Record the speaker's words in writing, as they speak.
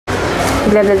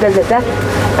blablabla.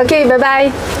 OK,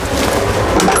 bye-bye.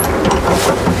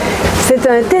 C'est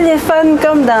un téléphone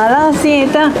comme dans l'ancien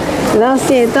temps.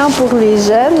 L'ancien temps pour les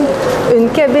jeunes, une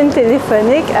cabine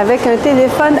téléphonique avec un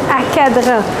téléphone à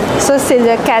cadran. Ça, c'est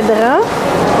le cadran.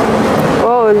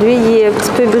 Oh, lui, il est un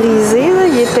petit peu brisé, là,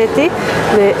 il est pété.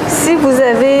 Mais si vous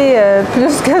avez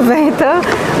plus que 20 ans,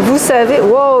 vous savez...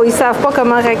 Wow, ils ne savent pas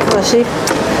comment raccrocher.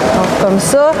 Donc, comme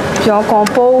ça, puis on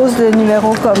compose le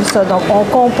numéro comme ça. Donc, on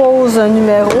compose un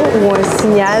numéro ou un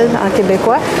signal en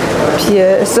québécois. Puis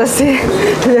ça, c'est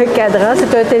le cadran.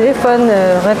 C'est un téléphone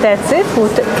rotatif ou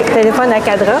téléphone à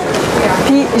cadran.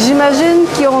 Puis j'imagine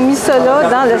qu'ils ont mis ça là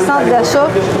dans le centre d'achat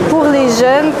pour les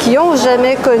jeunes qui n'ont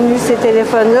jamais connu ces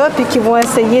téléphones-là puis qui vont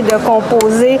essayer de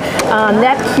composer en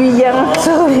appuyant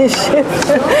sur les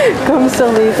chiffres comme sur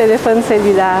les téléphones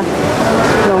cellulaires.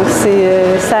 Donc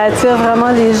ça attire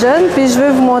vraiment les jeunes. Puis je vais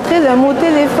vous montrer le mot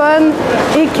téléphone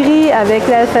écrit avec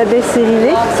l'alphabet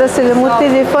cyrillique. Ça, c'est le mot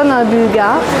téléphone en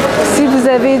bulgare. Si vous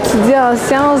avez étudié en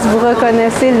sciences, vous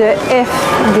reconnaissez le FY.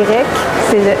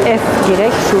 C'est le FY,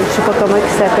 je ne sais pas comment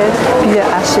il s'appelle. Puis le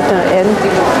H, c'est un N.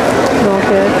 Donc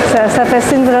ça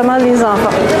fascine vraiment les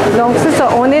enfants. Donc c'est ça,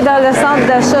 on est dans le centre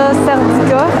d'achat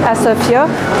Serdika à Sofia.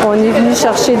 On est venu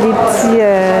chercher des petits...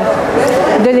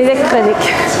 de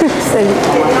l'électronique. Salut!